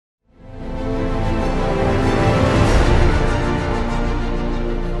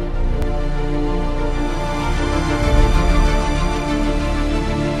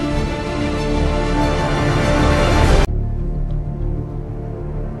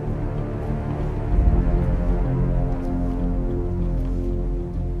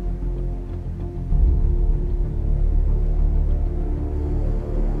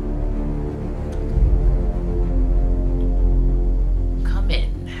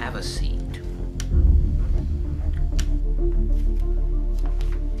a seat.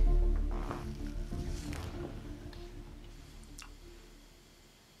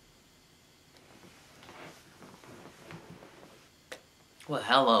 Well,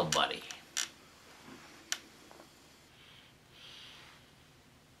 hello, buddy.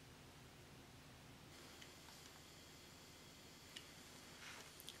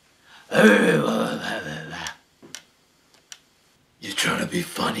 You trying to be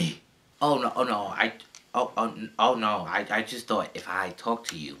funny? Oh no, no, I just thought if I talk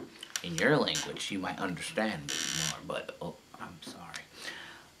to you in your language, you might understand me more, but, oh, I'm sorry.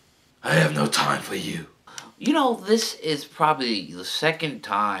 I have no time for you. You know, this is probably the second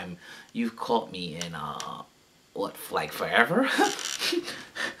time you've caught me in, what, like forever?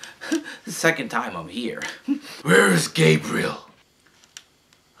 The second time I'm here. Where is Gabriel?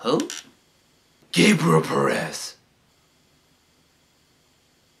 Who? Gabriel Perez.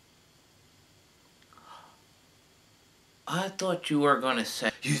 I thought you were gonna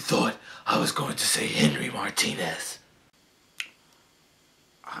say... You thought I was going to say Henry Martinez.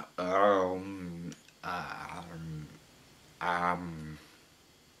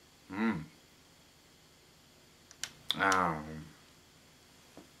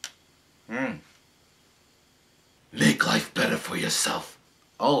 Hmm. Make life better for yourself.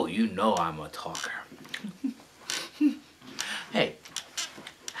 Oh, you know I'm a talker. Hey,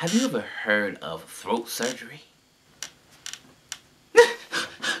 have you ever heard of throat surgery?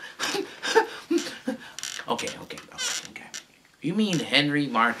 Okay. You mean Henry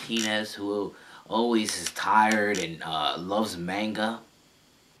Martinez, who always is tired and loves manga?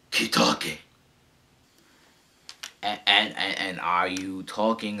 Keep talking. And are you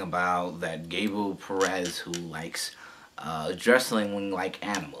talking about that Gabriel Perez who likes dressing like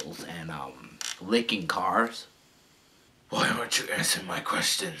animals and licking cars? Why aren't you answering my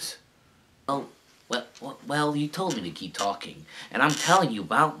questions? Oh, well, you told me to keep talking, and I'm telling you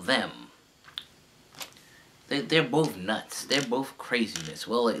about them. They're both nuts. They're both craziness.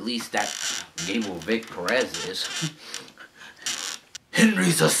 Well, at least that Gabriel Vic Perez is.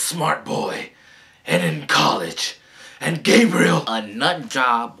 Henry's a smart boy, and in college. And Gabriel... A nut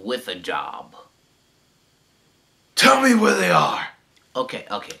job with a job. Tell me where they are. Okay.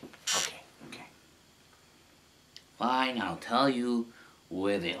 Fine, I'll tell you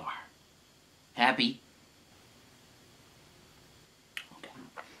where they are. Happy? Okay.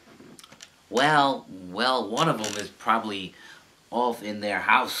 Well, one of them is probably off in their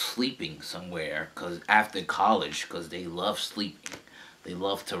house sleeping somewhere, after college, because they love sleeping. They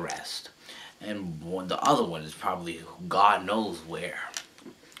love to rest. And the other one is probably God knows where.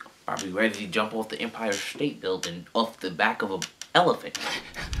 Probably ready to jump off the Empire State Building off the back of an elephant.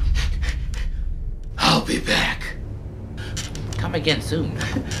 I'll be back. Come again soon.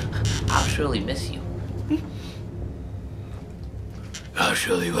 I'll surely miss you. I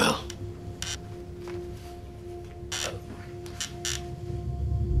surely will.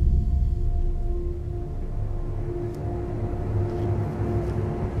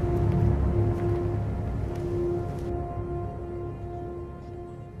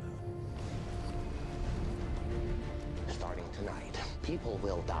 Starting tonight, people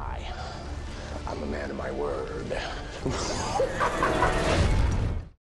will die. I'm a man of my word.